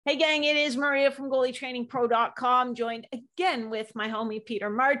Hey gang, it is Maria from GoalieTrainingPro.com, joined again with my homie Peter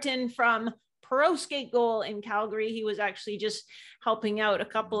Martin from ProSkateGoal in Calgary. He was actually just helping out a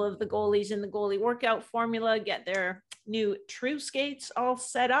couple of the goalies in the goalie workout formula, get their new true skates all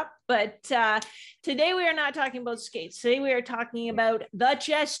set up. But today we are not talking about skates. Today we are talking about the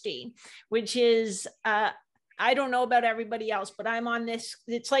chesty, which is I don't know about everybody else, but I'm on this.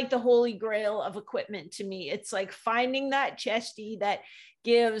 It's like the holy grail of equipment to me. It's like finding that chesty that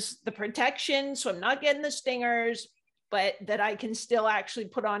gives the protection so I'm not getting the stingers, but that I can still actually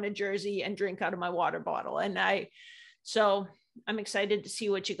put on a jersey and drink out of my water bottle. So I'm excited to see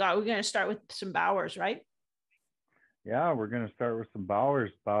what you got. We're going to start with some Bauers, right? Yeah, we're going to start with some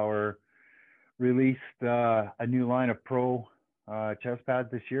Bauers. Bauer released a new line of pro chest pads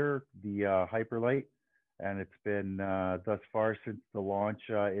this year, the Hyperlight, and it's been thus far since the launch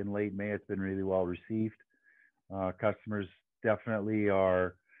in late May. It's been really well received. Customers definitely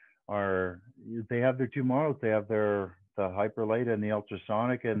they have their two models. They have the Hyperlight and the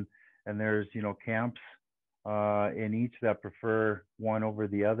ultrasonic, and there's camps in each that prefer one over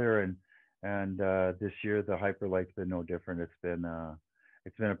the other, and this year the Hyperlight's been no different. It's been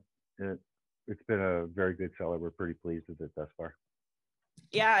a very good seller. We're pretty pleased with it thus far.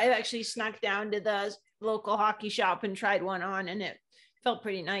 Yeah, I actually snuck down to the local hockey shop and tried one on, and it felt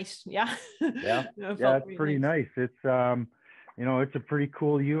pretty nice. Yeah. Yeah. It's pretty nice. It's it's a pretty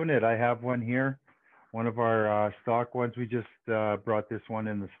cool unit. I have one here, one of our stock ones. We just brought this one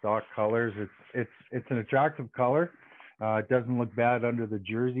in the stock colors. It's an attractive color. It doesn't look bad under the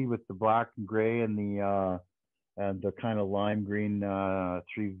jersey with the black and gray and the kind of lime green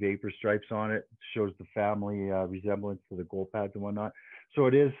three vapor stripes on it. Shows the family resemblance to the goal pads and whatnot. So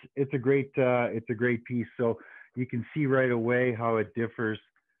it's a great piece. So you can see right away how it differs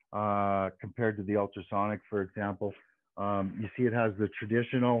compared to the ultrasonic, for example. You see it has the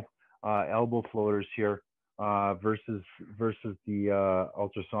traditional elbow floaters here versus the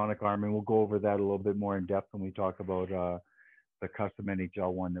ultrasonic arm, and we'll go over that a little bit more in depth when we talk about the custom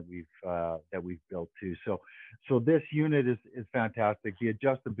NHL one that we've built too. So this unit is fantastic. The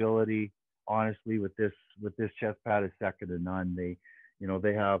adjustability, honestly, with this chest pad is second to none. They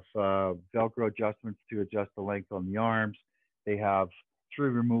have Velcro adjustments to adjust the length on the arms. They have three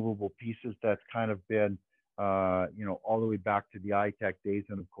removable pieces that's kind of been all the way back to the iTech days.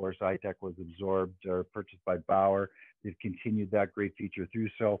 And of course, iTech was absorbed or purchased by Bauer. They've continued that great feature through.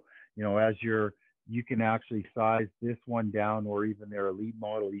 So, as you can actually size this one down, or even their elite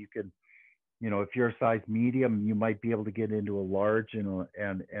model. You can, if you're a size medium, you might be able to get into a large,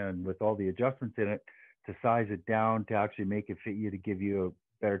 and with all the adjustments in it, to size it down to actually make it fit you, to give you a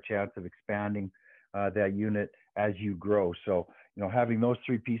better chance of expanding that unit as you grow. So, having those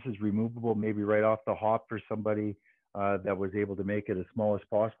three pieces removable, maybe right off the hop for somebody that was able to make it as small as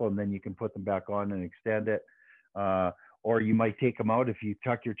possible, and then you can put them back on and extend it. Or you might take them out if you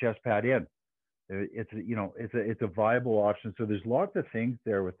tuck your chest pad in. It's a viable option. So there's lots of things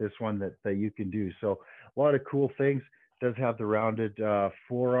there with this one that you can do. So a lot of cool things. It does have the rounded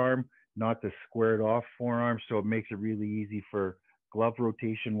forearm, not the squared off forearm. So it makes it really easy for glove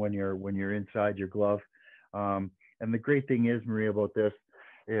rotation when you're inside your glove. And the great thing is, Maria, about this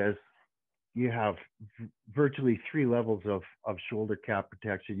is you have virtually three levels of shoulder cap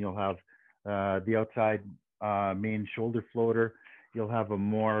protection. You'll have the outside main shoulder floater. You'll have a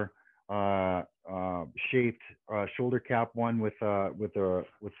more shaped shoulder cap one with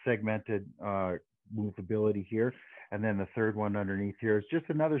segmented movability here, and then the third one underneath here is just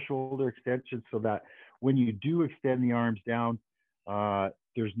another shoulder extension, so that when you do extend the arms down,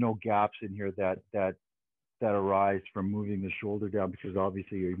 there's no gaps in here that arise from moving the shoulder down, because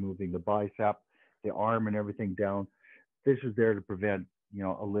obviously you're moving the bicep, the arm, and everything down. This is there to prevent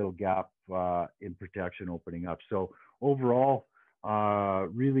a little gap in protection opening up. So overall,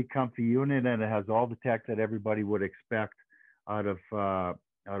 really comfy unit, and it has all the tech that everybody would expect out of a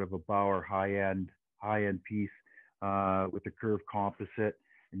Bauer high-end piece with the curved composite.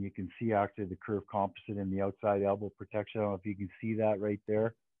 And you can see actually the curved composite in the outside elbow protection. I don't know if you can see that right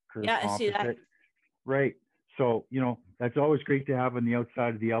there. Curved composite. I see that. Right. So, that's always great to have on the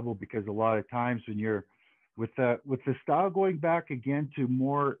outside of the elbow, because a lot of times when you're with the style going back again to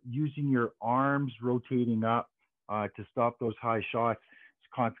more using your arms rotating up to stop those high shots,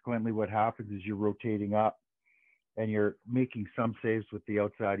 consequently what happens is you're rotating up and you're making some saves with the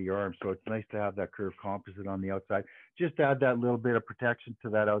outside of your arm. So it's nice to have that curved composite on the outside, just to add that little bit of protection to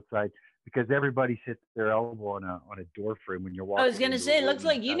that outside, because everybody sits their elbow on a door frame when you're walking. I was going to say, it looks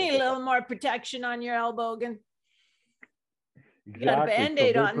like you need a little more protection on your elbow again. Exactly. You got a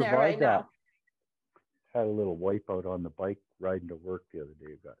Band-Aid on there right now. had a little wipeout on the bike riding to work the other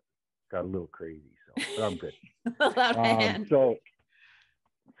day. Got a little crazy, so but I'm good.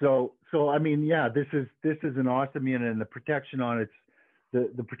 So I mean, yeah, this is an awesome unit, and the protection on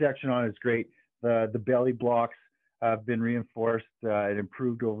the protection on it's great. The belly blocks have been reinforced and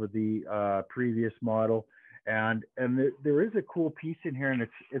improved over the previous model, and there is a cool piece in here, and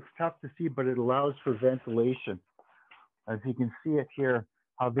it's tough to see, but it allows for ventilation. As you can see it here,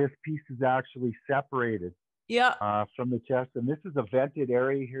 how this piece is actually separated from the chest, and this is a vented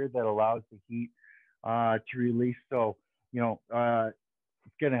area here that allows the heat to release. So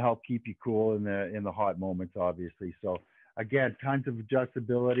it's going to help keep you cool in the hot moments, obviously. So again, tons of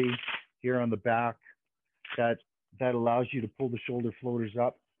adjustability here on the back that allows you to pull the shoulder floaters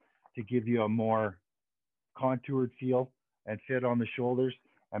up to give you a more contoured feel and fit on the shoulders.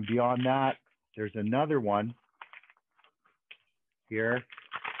 And beyond that, there's another one here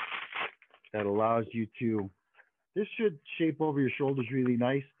that allows you to, this should shape over your shoulders really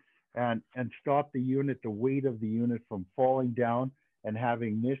nice and stop the weight of the unit from falling down and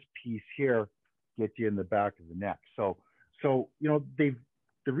having this piece here get you in the back of the neck. So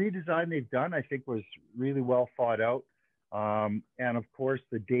the redesign they've done, I think, was really well thought out. And of course,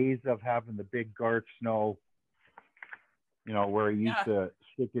 the days of having the big Garth Snow, where he used to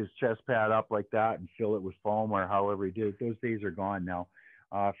stick his chest pad up like that and fill it with foam or however he did it, those days are gone now.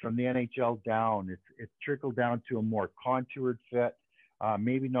 From the NHL down, it's trickled down to a more contoured fit,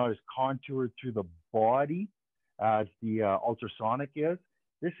 maybe not as contoured through the body as the ultrasonic is.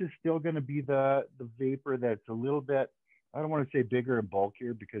 This is still going to be the Vapor that's a little bit, I don't want to say bigger and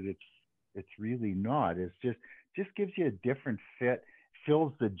bulkier because it's really not. It's just gives you a different fit,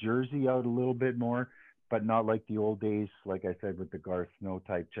 fills the jersey out a little bit more, but not like the old days, like I said, with the Garth Snow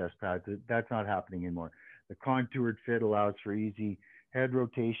type chest pads. That's not happening anymore. The contoured fit allows for easy head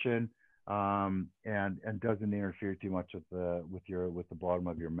rotation and doesn't interfere too much with the bottom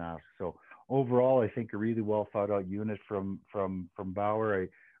of your mask. So overall, I think a really well thought out unit from Bauer.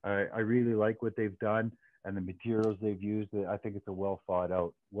 I really like what they've done and the materials they've used. I think it's a well thought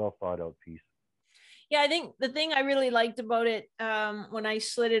out piece. Yeah, I think the thing I really liked about it when I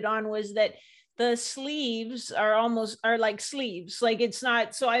slid it on was that the sleeves are like sleeves. Like it's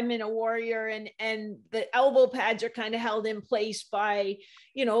not, so I'm in a Warrior and the elbow pads are kind of held in place by,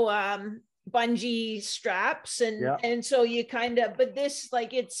 bungee straps. And so you kind of, but this,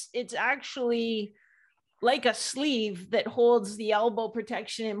 like, it's actually like a sleeve that holds the elbow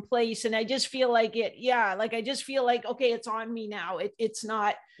protection in place. And I just feel like I just feel like, okay, it's on me now. It's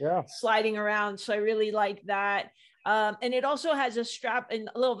not sliding around. So I really like that. And it also has a strap and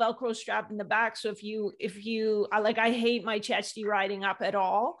a little Velcro strap in the back. So if you I hate my chesty riding up at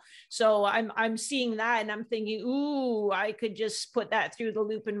all. So I'm seeing that and I'm thinking, ooh, I could just put that through the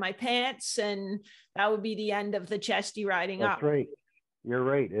loop in my pants and that would be the end of the chesty riding up. That's right. You're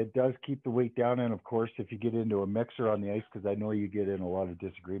right. It does keep the weight down. And of course, if you get into a mixer on the ice, because I know you get in a lot of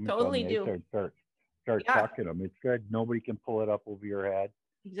disagreements on the ice, start tucking them. It's good. Nobody can pull it up over your head.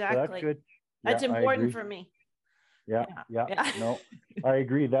 Exactly. So that's good. That's important for me. Yeah. No, I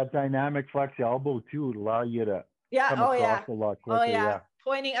agree. That dynamic flex elbow too would allow you to come across a lot quicker.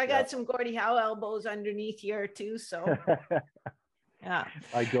 Pointing. I got some Gordie Howe elbows underneath here too. So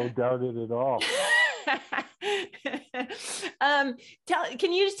I don't doubt it at all.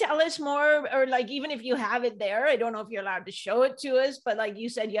 Can you just tell us more, or like even if you have it there, I don't know if you're allowed to show it to us, but like you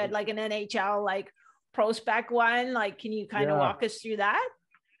said, you had like an NHL like pro spec one. Like, can you kind of walk us through that?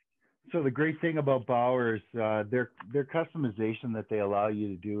 So the great thing about Bauer is their customization that they allow you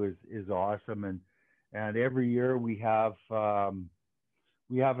to do is awesome, and every year we have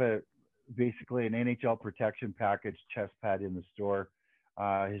basically an NHL protection package chest pad in the store.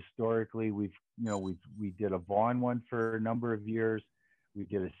 Historically, we did a Vaughn one for a number of years. We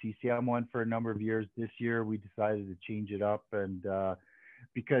did a CCM one for a number of years. This year we decided to change it up, and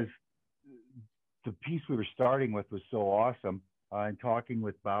because the piece we were starting with was so awesome, and talking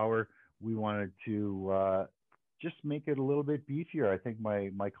with Bauer, we wanted to just make it a little bit beefier. I think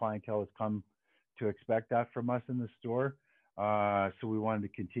my clientele has come to expect that from us in the store. So we wanted to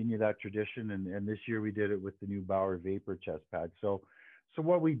continue that tradition, and this year we did it with the new Bauer Vapor chest pad. So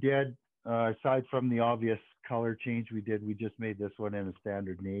what we did, aside from the obvious color change we just made this one in a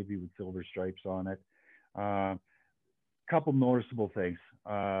standard navy with silver stripes on it. Couple noticeable things.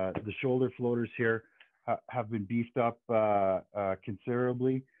 The shoulder floaters here have been beefed up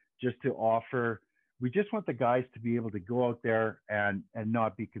considerably just to offer, we just want the guys to be able to go out there and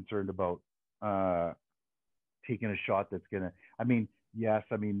not be concerned about taking a shot that's gonna,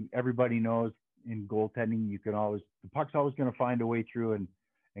 everybody knows in goaltending, the puck's always gonna find a way through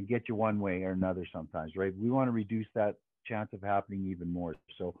and get you one way or another sometimes, right? We want to reduce that chance of happening even more.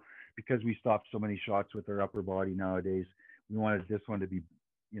 So because we stopped so many shots with our upper body nowadays, we wanted this one to be,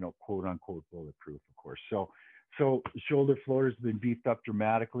 quote unquote bulletproof, of course. So shoulder floaters have been beefed up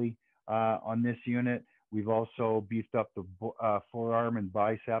dramatically on this unit. We've also beefed up the forearm and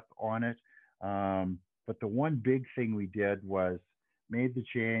bicep on it. But the one big thing we did was made the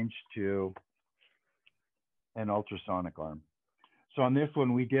change to an ultrasonic arm. So on this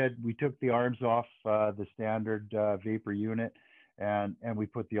one, we took the arms off the standard vapor unit, and we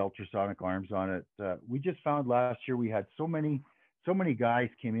put the ultrasonic arms on it. We just found last year we had so many guys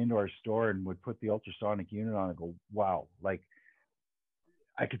came into our store and would put the ultrasonic unit on and go, wow, like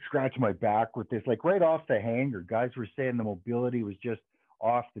I could scratch my back with this, like right off the hanger. Guys were saying the mobility was just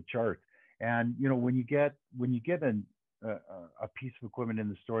off the chart. And when you get a piece of equipment in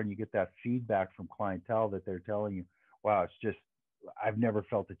the store and you get that feedback from clientele that they're telling you, wow, it's just, I've never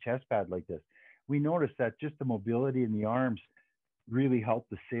felt a chest pad like this. We noticed that just the mobility in the arms really helped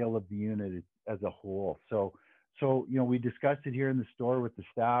the sale of the unit as a whole. So we discussed it here in the store with the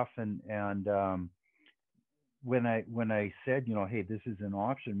staff, and when I said, hey, this is an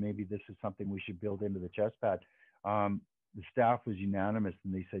option, maybe this is something we should build into the chest pad. The staff was unanimous,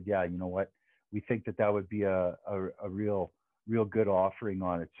 and they said, yeah, you know what, we think that would be a real good offering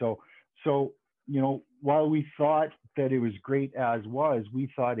on it. So while we thought that it was great as was, we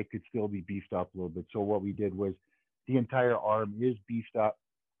thought it could still be beefed up a little bit. So what we did was the entire arm is beefed up,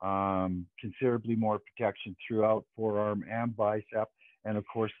 considerably more protection throughout forearm and bicep, and of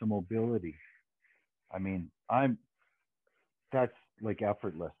course the mobility. I mean, that's like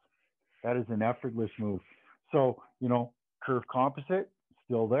effortless. That is an effortless move. So, curve composite,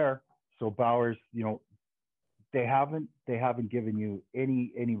 still there. So Bauer's, they haven't given you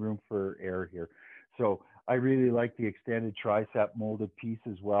any room for error here. So I really like the extended tricep molded piece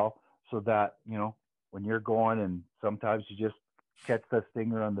as well, so that when you're going and sometimes you just catch the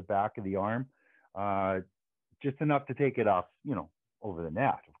stinger on the back of the arm, just enough to take it off, over the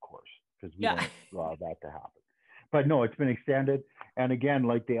net, of course, because we don't allow that to happen. But no, it's been extended, and again,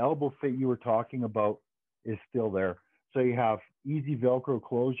 like the elbow fit you were talking about is still there. So you have easy Velcro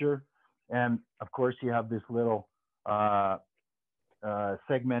closure. And of course, you have this little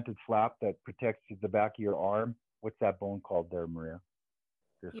segmented flap that protects the back of your arm. What's that bone called there, Maria?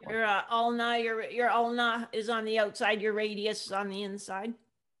 Your ulna. Your ulna is on the outside. Your radius is on the inside.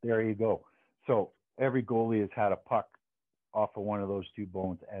 There you go. So every goalie has had a puck off of one of those two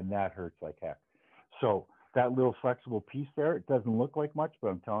bones, and that hurts like heck. So that little flexible piece there, it doesn't look like much, but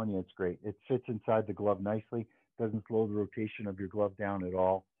I'm telling you, it's great. It fits inside the glove nicely. Doesn't slow the rotation of your glove down at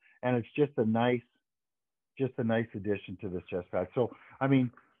all. And it's just a nice addition to this chest pad. So, I mean,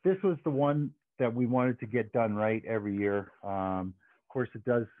 this was the one that we wanted to get done right every year. Of course, it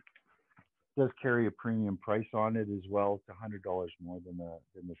does carry a premium price on it as well. It's $100 more than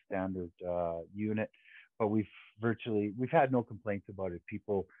the standard unit, but we've had no complaints about it.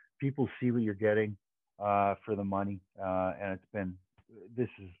 People see what you're getting for the money, and this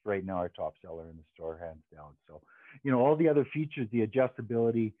is right now our top seller in the store, hands down. So, all the other features, the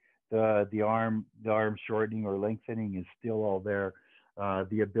adjustability, the arm shortening or lengthening is still all there.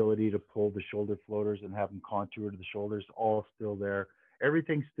 The ability to pull the shoulder floaters and have them contour to the shoulders, all still there.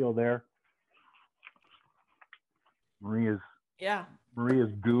 Everything's still there. Maria's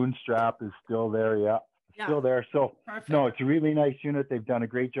goon strap is still there. Yeah, still there. So perfect. No, it's a really nice unit. They've done a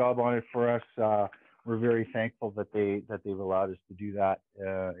great job on it for us. We're very thankful that they've allowed us to do that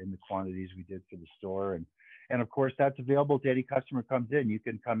in the quantities we did for the store. And of course, that's available to any customer comes in. You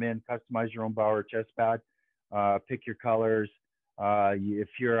can come in, customize your own Bauer chest pad, pick your colors. If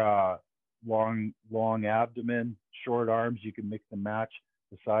you're a long abdomen, short arms, you can mix and match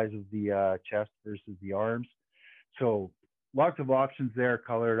the size of the chest versus the arms. So lots of options there.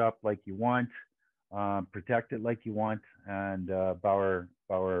 Color it up like you want, protect it like you want, and Bauer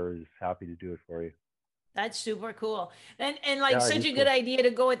is happy to do it for you. That's super cool. And like such a good idea to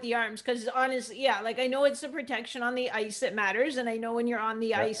go with the arms, because honestly, like I know it's the protection on the ice that matters. And I know when you're on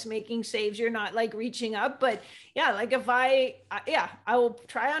the ice making saves, you're not like reaching up, but like if I will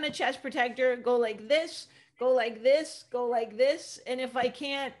try on a chest protector, go like this, go like this, go like this. And if I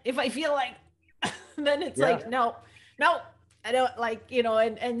feel like, then it's like, no, I don't like,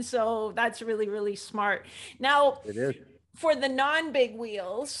 and so that's really, really smart. Now, it is. For the non-big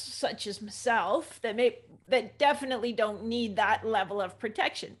wheels, such as myself, that definitely don't need that level of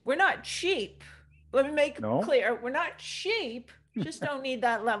protection. We're not cheap. Let me make clear, we're not cheap. Just don't need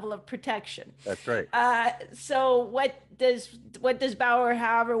that level of protection. That's right. So what does Bauer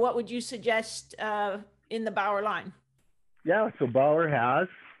have, or what would you suggest in the Bauer line? Yeah, so Bauer has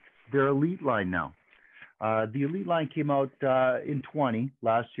their Elite line now. The Elite line came out in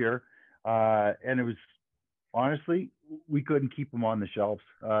last year, and it was honestly, we couldn't keep them on the shelves.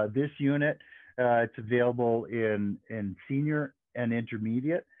 This unit, it's available in senior and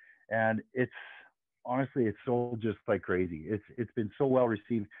intermediate, and it's honestly, it's sold just like crazy. It's been so well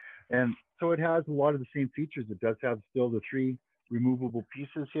received, and so it has a lot of the same features. It does have still the 3 removable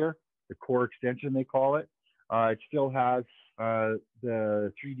pieces here, the core extension they call it. It still has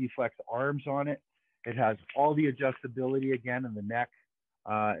the 3D Flex arms on it. It has all the adjustability again in the neck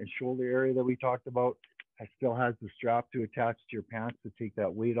and shoulder area that we talked about. It still has the strap to attach to your pants to take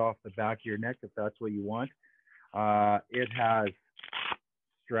that weight off the back of your neck if that's what you want. It has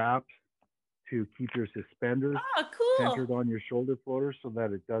straps to keep your suspenders centered on your shoulder floater so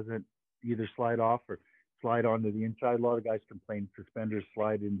that it doesn't either slide off or slide onto the inside. A lot of guys complain suspenders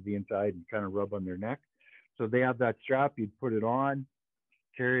slide into the inside and kind of rub on their neck. So they have that strap. You'd put it on,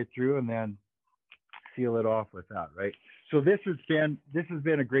 carry it through, and then seal it off with that, right? So this has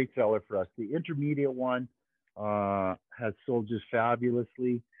been a great seller for us. The intermediate one has sold just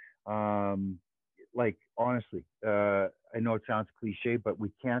fabulously. Like honestly, I know it sounds cliche, but we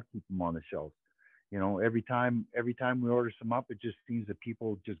can't keep them on the shelves. You know, every time we order some up, it just seems that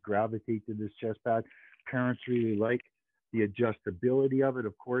people just gravitate to this chest pad. Parents really like the adjustability of it.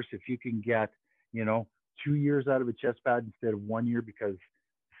 Of course, if you can get, 2 years out of a chest pad instead of 1 year, because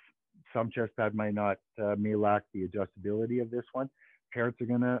some chest pad may lack the adjustability of this one, parents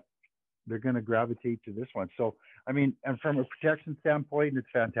they're gonna gravitate to this one. So I mean, and from a protection standpoint, it's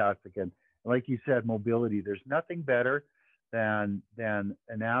fantastic. And like you said, mobility. There's nothing better than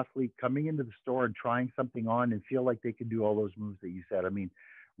an athlete coming into the store and trying something on and feel like they can do all those moves that you said. I mean,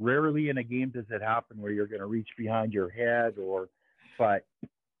 rarely in a game does it happen where you're going to reach behind your head but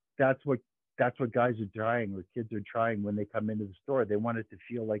that's what guys are trying, or kids are trying when they come into the store. They want it to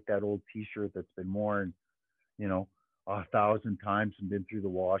feel like that old T-shirt that's been worn, 1,000 times and been through the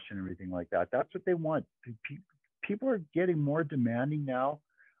wash and everything like that. That's what they want. People are getting more demanding now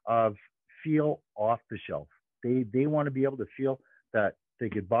of feel off the shelf. They want to be able to feel that they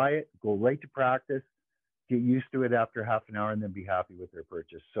could buy it, go right to practice, get used to it after half an hour, and then be happy with their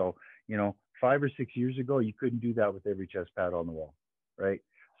purchase. So, 5 or 6 years ago, you couldn't do that with every chest pad on the wall, right?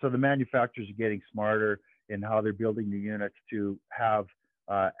 So the manufacturers are getting smarter in how they're building the units to have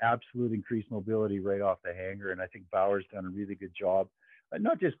absolute increased mobility right off the hanger. And I think Bauer's done a really good job.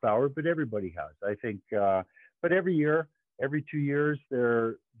 Not just Bauer, but everybody has. I think, but every 2 years,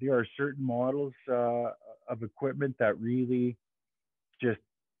 there are certain models of equipment that really just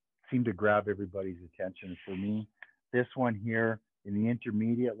seem to grab everybody's attention. For me, this one here in the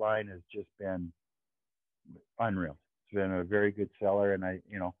intermediate line has just been unreal. It's been a very good seller, and I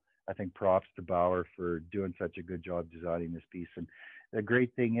think props to Bauer for doing such a good job designing this piece. And the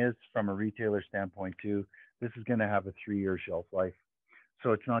great thing is, from a retailer standpoint too, this is going to have a 3-year shelf life.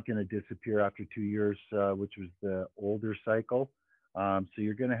 So it's not going to disappear after 2 years, which was the older cycle. So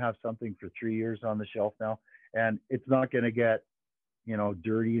you're going to have something for 3 years on the shelf now, and it's not going to get,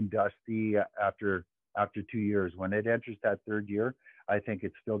 dirty and dusty after 2 years. When it enters that 3rd year, I think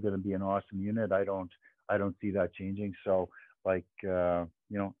it's still going to be an awesome unit. I don't see that changing. So and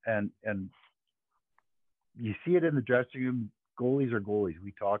you see it in the dressing room. Goalies are goalies.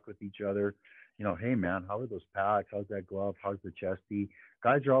 We talk with each other. Hey man, how are those pads? How's that glove? How's the chesty?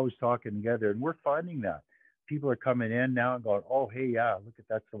 Guys are always talking together, and we're finding that people are coming in now and going, oh, hey, yeah, look at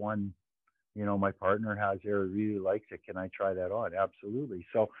that's the one, my partner has there, really likes it. Can I try that on? Absolutely.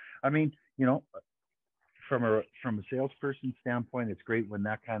 So, I mean, from a salesperson standpoint, it's great when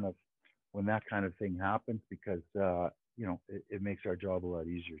that kind of thing happens, because it makes our job a lot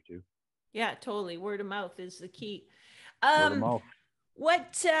easier too. Yeah, totally. Word of mouth is the key. Word of mouth.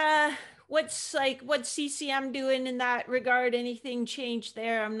 What's CCM doing in that regard? Anything changed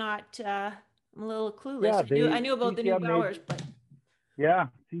there? I'm not. I'm a little clueless. Yeah, I knew about CCM the new Bauers, but yeah,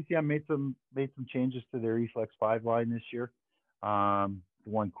 CCM made some changes to their eFlex 5 line this year. The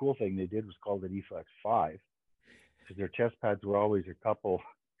one cool thing they did was called it eFlex 5, because their chest pads were always a couple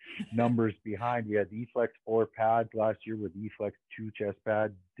numbers behind. We had the eFlex 4 pads last year with eFlex 2 chest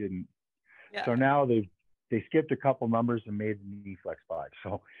pad. Didn't. Yeah. So now they skipped a couple numbers and made an eFlex 5.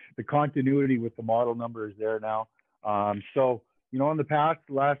 So the continuity with the model number is there now. So, in the past,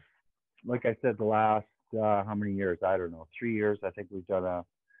 like I said, the last, how many years? I don't know, 3 years. I think we've done a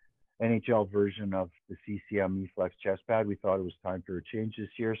NHL version of the CCM eFlex chest pad. We thought it was time for a change this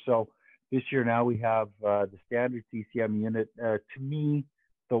year. So this year now we have the standard CCM unit. To me,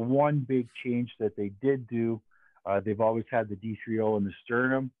 the one big change that they did do, they've always had the D3O in the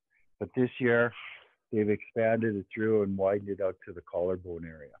sternum, but this year they've expanded it through and widened it out to the collarbone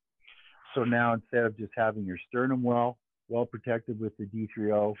area. So now instead of just having your sternum well protected with the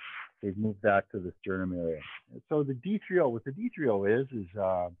D3O, they've moved that to the sternum area. So the D3O, what the D3O is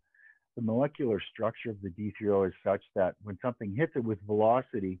the molecular structure of the D3O is such that when something hits it with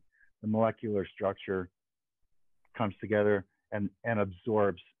velocity, the molecular structure comes together and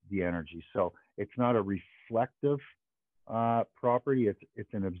absorbs the energy. So it's not a reflective property,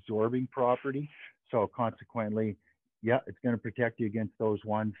 it's an absorbing property. So consequently, yeah, it's going to protect you against those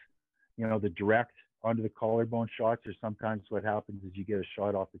ones, you know, the direct onto the collarbone shots, or sometimes what happens is you get a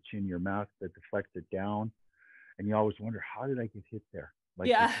shot off the chin of your mouth that deflects it down, and you always wonder, how did I get hit there? Like,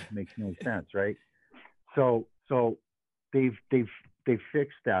 yeah, it makes no sense, right? So they've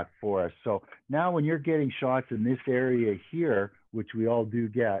fixed that for us. So now when you're getting shots in this area here, which we all do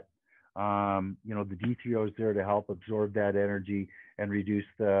get, you know, the D3O is there to help absorb that energy and reduce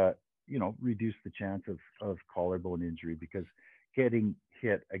the chance of collarbone injury, because getting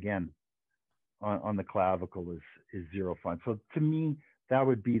hit again on the clavicle is zero fun. So to me, that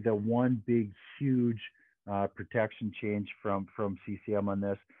would be the one big, huge protection change from CCM on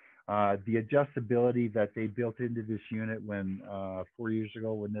this. The adjustability that they built into this unit when 4 years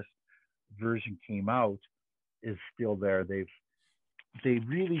ago when this version came out is still there. They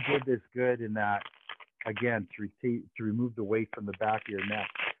really did this good in that, again, to remove the weight from the back of your neck.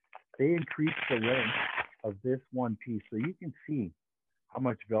 They increased the length of this one piece, so you can see how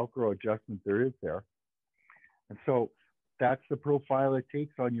much Velcro adjustment there is there. And so that's the profile it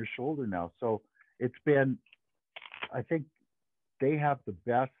takes on your shoulder now. So it's been, I think they have the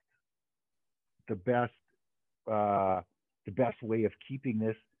best way of keeping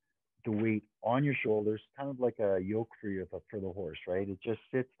the weight on your shoulders, kind of like a yoke for the horse, right? It just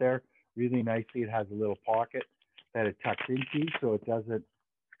sits there really nicely. It has a little pocket that it tucks into, so it doesn't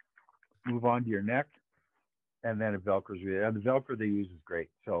move onto your neck, and then it velcros really. And the Velcro they use is great.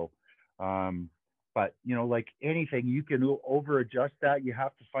 So, but you know, like anything, you can over adjust that. You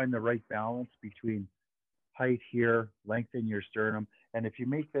have to find the right balance between height here, lengthen your sternum, and if you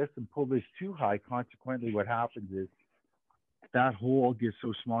make this and pull this too high, consequently, what happens is that hole gets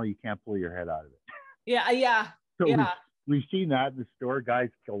so small you can't pull your head out of it. Yeah. So we've seen that in the store. Guys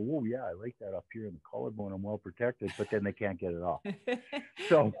go, oh yeah, I like that up here in the collarbone. I'm well protected, but then they can't get it off.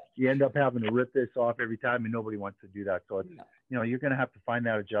 So you end up having to rip this off every time, and nobody wants to do that. So it's, you know, you're going to have to find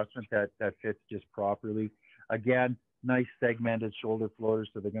that adjustment that fits just properly. Again, nice segmented shoulder floaters,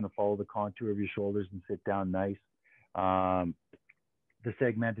 so they're going to follow the contour of your shoulders and sit down nice. The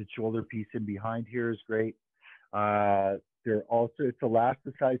segmented shoulder piece in behind here is great. They're also, it's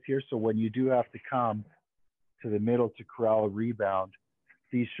elasticized here, so when you do have to come to the middle to corral a rebound,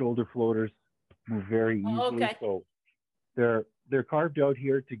 these shoulder floaters move very easily. Okay. So they're carved out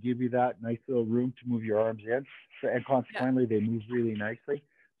here to give you that nice little room to move your arms in, and consequently they move really nicely.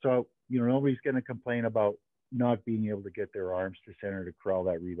 So, you know, nobody's going to complain about not being able to get their arms to center to corral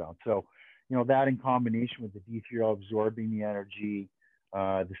that rebound. So, you know, that in combination with the D3O absorbing the energy,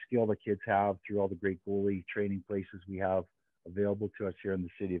 the skill that kids have through all the great goalie training places we have available to us here in the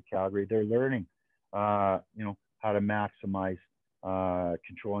city of Calgary, they're learning, you know, how to maximize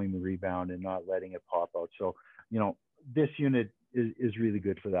controlling the rebound and not letting it pop out. So, you know, this unit is really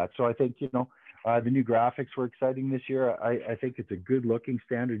good for that. So I think, you know, the new graphics were exciting this year. I think it's a good looking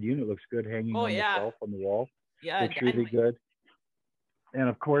standard unit. Looks good hanging on the shelf on the wall. Yeah, looks really good. And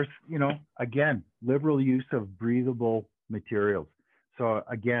of course, you know, again, liberal use of breathable materials. So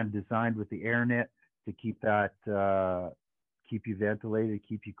again, designed with the air net to keep that, keep you ventilated,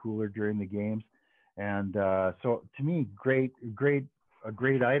 keep you cooler during the games. And so to me, a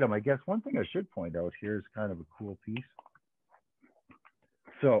great item. I guess one thing I should point out here is kind of a cool piece.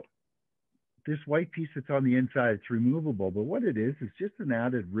 So this white piece that's on the inside, it's removable, but what it is just an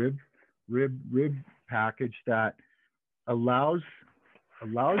added rib package that allows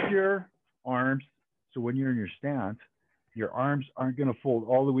your arms. So when you're in your stance, your arms aren't going to fold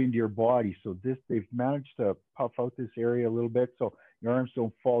all the way into your body. So they've managed to puff out this area a little bit, so your arms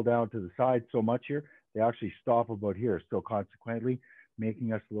don't fall down to the side so much here. They actually stop about here. So consequently,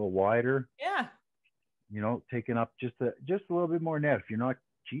 making us a little wider. Yeah. You know, taking up just a little bit more net. If you're not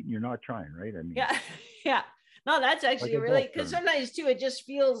cheating, you're not trying, right? I mean, yeah. No, that's actually like really, because sometimes too, it just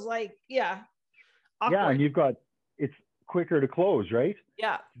feels like, awkward. Yeah, and you've got, it's quicker to close, right?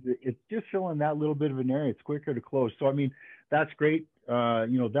 Yeah. It's just filling that little bit of an area. It's quicker to close. So, I mean, that's great. You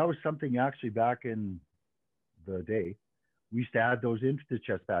know, that was something actually back in the day. We used to add those into the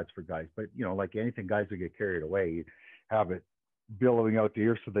chest pads for guys. But, you know, like anything, guys would get carried away. You have it billowing out the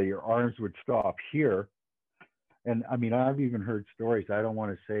ear so that your arms would stop here. And, I mean, I've even heard stories. I don't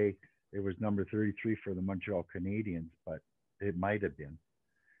want to say it was number 33 for the Montreal Canadiens, but it might have been.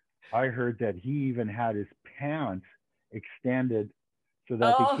 I heard that he even had his pants extended so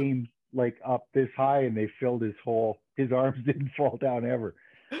that they Oh, came like up this high and they filled his arms didn't fall down ever.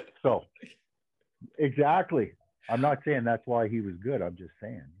 So exactly. I'm not saying that's why he was good. I'm just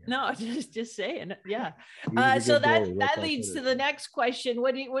saying, no, just saying. Yeah. he was a So good that goalie. Let's that not put leads to it. the next question.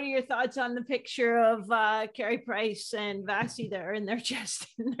 What are your thoughts on the picture of Carey Price and Vasi there in their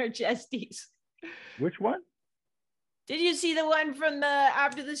chesties? Which one? Did you see the one from the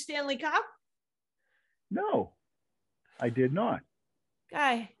after the Stanley Cup? No, I did not.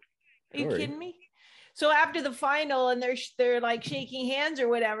 Guy, are you Sorry. kidding me? So after the final, and they're like shaking hands or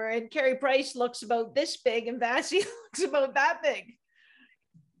whatever, and Carey Price looks about this big, and Vasi looks about that big.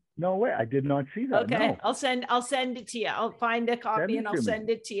 No way. I did not see that. Okay, No. I'll send it to you. I'll find a Send copy it and I'll to me. send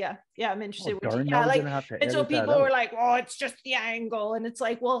it to you. Yeah, I'm Oh interested what you. darn! Now Yeah, we're like, gonna have to and so edit that people were out. like, "Oh, it's just the angle," and it's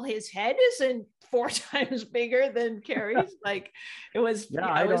like, well, his head isn't 4 times bigger than Carey's. Like, it was. Yeah,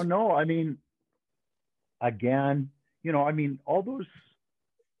 Yeah, I it was. don't know. I mean, again, I mean,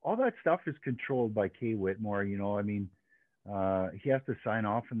 all that stuff is controlled by Kay Whitmore. I mean, he has to sign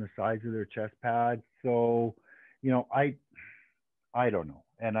off on the size of their chest pads. So, you know, I I don't know,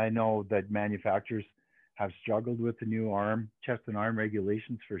 and I know that manufacturers have struggled with the new chest and arm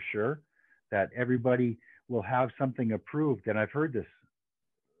regulations for sure. That everybody will have something approved, and I've heard this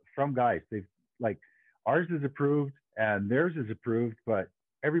from guys. They've like ours is approved and theirs is approved, but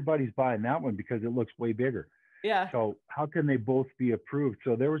everybody's buying that one because it looks way bigger. Yeah, So how can they both be approved?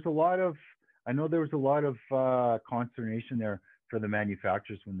 So there was a lot of, I know there was a lot of consternation there for the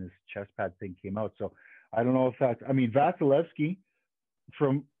manufacturers when this chest pad thing came out. So I don't know if that's, I mean, Vasilevsky,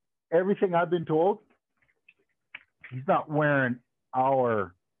 from everything I've been told, he's not wearing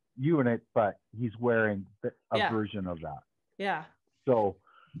our unit, but he's wearing a yeah, version of that. yeah. So,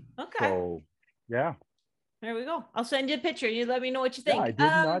 Okay, so yeah, there we go. I'll send you a picture. You let me know what you yeah, think. I did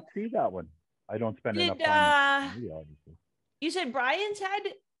not see that one. I don't spend enough Did time on social media, obviously. you said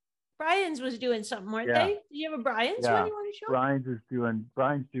Brian's was doing something, weren't Yeah, they? Do you have a Brian's one yeah. you want to show?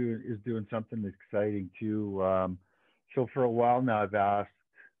 Brian's doing something that's exciting too. So for a while now, I've asked,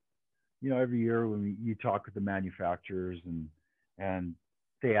 every year when you talk with the manufacturers and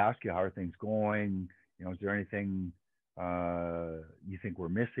they ask you how are things going, is there anything you think we're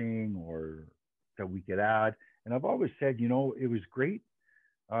missing or that we could add? And I've always said, it was great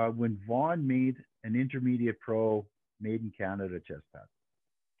when Vaughn made an intermediate pro made in Canada chest pad.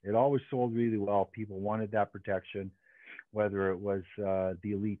 It always sold really well. People wanted that protection, whether it was the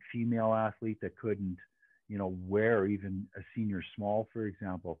elite female athlete that couldn't, wear even a senior small, for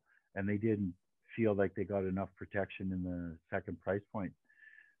example, and they didn't feel like they got enough protection in the second price point.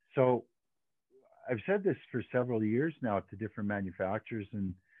 So I've said this for several years now to different manufacturers,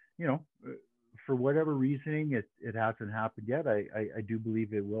 and you know, for whatever reasoning, it hasn't happened yet. I do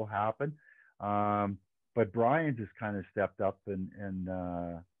believe it will happen. But Brian's has kind of stepped up and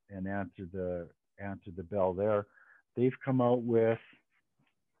answered the bell there. They've come out with,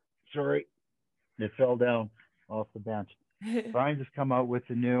 sorry, it fell down off the bench. Brian's has come out with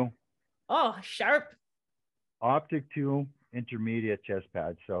the new Oh, sharp. Optic 2 intermediate chest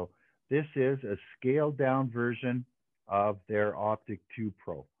pad. So this is a scaled down version of their Optic 2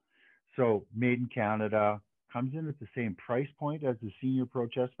 Pro. So made in Canada, comes in at the same price point as the Senior Pro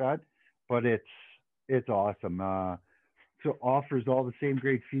chest pad, but it's awesome. So offers all the same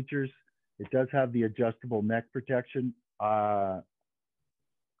great features. It does have the adjustable neck protection,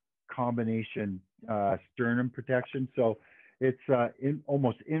 combination sternum protection. So it's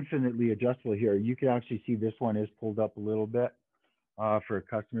almost infinitely adjustable here. You can actually see this one is pulled up a little bit for a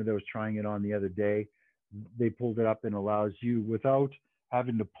customer that was trying it on the other day. They pulled it up and allows you, without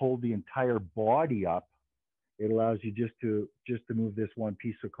having to pull the entire body up, it allows you just to move this one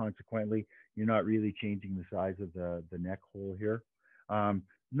piece. So consequently, you're not really changing the size of the neck hole here. And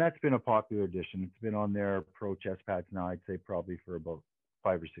that's been a popular addition. It's been on their pro chest pads now, I'd say probably for about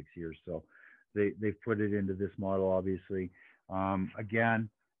 5 or 6 years. So they've put it into this model, obviously. Again,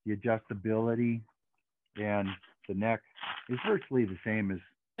 the adjustability and the neck is virtually the same as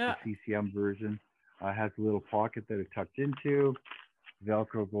the Yeah. CCM version. Has a little pocket that it tucked into.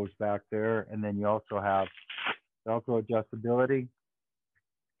 Velcro goes back there, and then you also have Velcro adjustability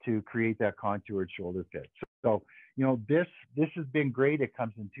to create that contoured shoulder fit. So this has been great. It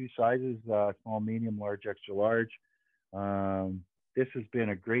comes in two sizes: small, medium, large, extra large. This has been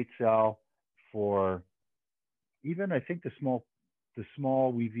a great sell for even I think the small. The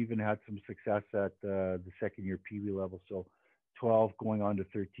small, we've even had some success at the second year Pee Wee level. So 12 going on to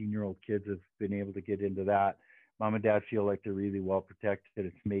 13-year-old kids have been able to get into that. Mom and dad feel like they're really well protected.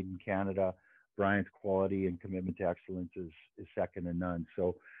 It's made in Canada. Brian's quality and commitment to excellence is second to none.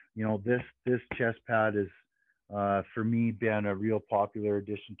 So you know, this chest pad is, for me, been a real popular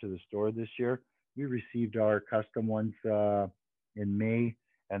addition to the store this year. We received our custom ones in May,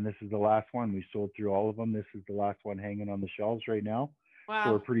 and this is the last one. We sold through all of them. This is the last one hanging on the shelves right now. Wow.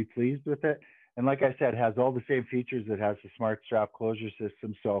 So we're pretty pleased with it. And like I said, it has all the same features. It has the smart strap closure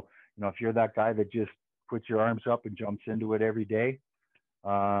system. So, you know, if you're that guy that just puts your arms up and jumps into it every day,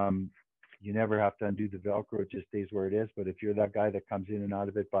 you never have to undo the Velcro. It just stays where it is. But if you're that guy that comes in and out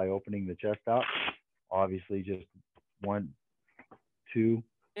of it by opening the chest up, obviously just 1, 2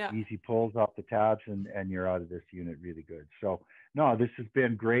 easy pulls off the tabs, and you're out of this unit really good. So no, this has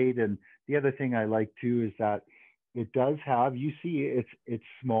been great. And the other thing I like too is that it does have, you see it's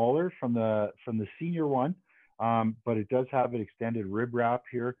smaller from the senior one, but it does have an extended rib wrap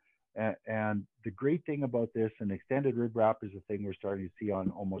here. And the great thing about this, an extended rib wrap is a thing we're starting to see on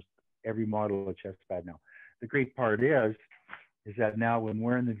almost every model of chest pad now. The great part is that now when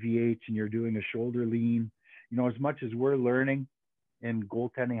we're in the VH and you're doing a shoulder lean, you know, as much as we're learning in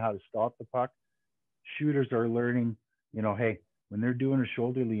goaltending how to stop the puck, shooters are learning, you know, hey, when they're doing a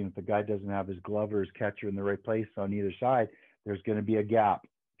shoulder lean, if the guy doesn't have his glove or his catcher in the right place on either side, there's going to be a gap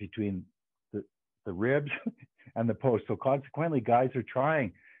between the ribs and the post. So consequently, guys are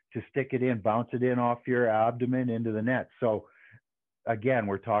trying to stick it in, bounce it in off your abdomen into the net. So again,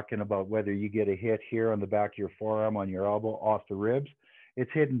 we're talking about whether you get a hit here on the back of your forearm, on your elbow, off the ribs,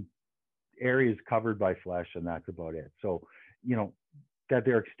 it's hidden areas covered by flesh, and that's about it. So, you know, that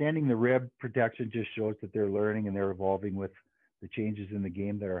they're extending the rib protection just shows that they're learning and they're evolving with the changes in the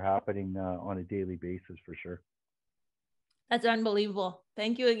game that are happening on a daily basis, for sure. That's unbelievable.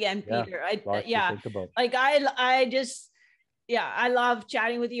 Thank you again, Peter. Yeah, think about. Like I just, I love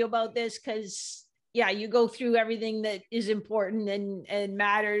chatting with you about this because you go through everything that is important and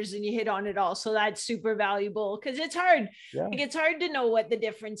matters, and you hit on it all. So that's super valuable because it's hard. Like it's hard to know what the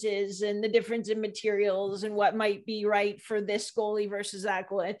difference is and the difference in materials and what might be right for this goalie versus that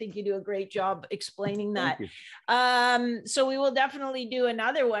goalie. I think you do a great job explaining that. So we will definitely do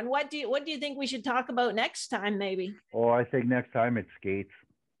another one. What do you think we should talk about next time, maybe? Oh, I think next time it's skates.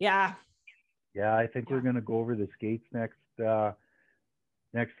 Yeah, I think we're going to go over the skates next,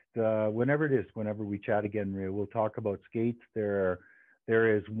 whenever it is, whenever we chat again, we'll talk about skates. There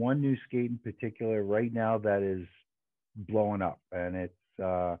is one new skate in particular right now that is blowing up, and it's,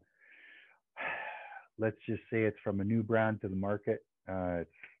 let's just say it's from a new brand to the market.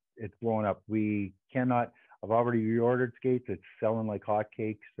 It's blowing up. I've already reordered skates. It's selling like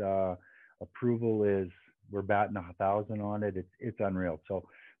hotcakes. Approval is, we're batting 1,000 on it. It's unreal. So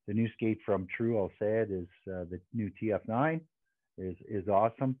the new skate from True, I'll say it, is the new TF9 is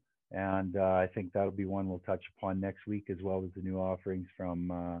awesome. And I think that'll be one we'll touch upon next week, as well as the new offerings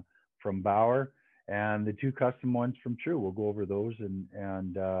from Bauer and the 2 custom ones from True. We'll go over those, and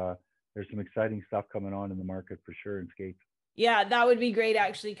there's some exciting stuff coming on in the market for sure in skates. Yeah, that would be great,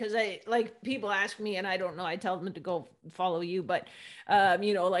 actually, because people ask me and I don't know. I tell them to go follow you, but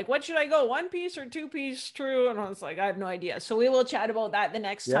you know, like, what should I go, 1-piece or 2-piece True? And I was like, I have no idea. So we will chat about that the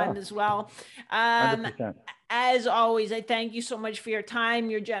next time as well. 100%. As always, I thank you so much for your time,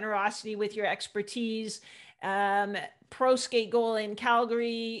 your generosity with your expertise. ProSkateGoal in Calgary.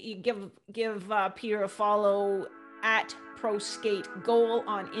 You give Peter a follow at ProSkateGoal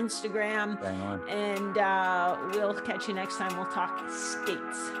on Instagram. Bang on. And we'll catch you next time. We'll talk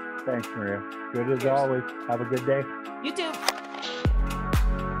skates. Thanks, Maria. Good as always. Have a good day. You too.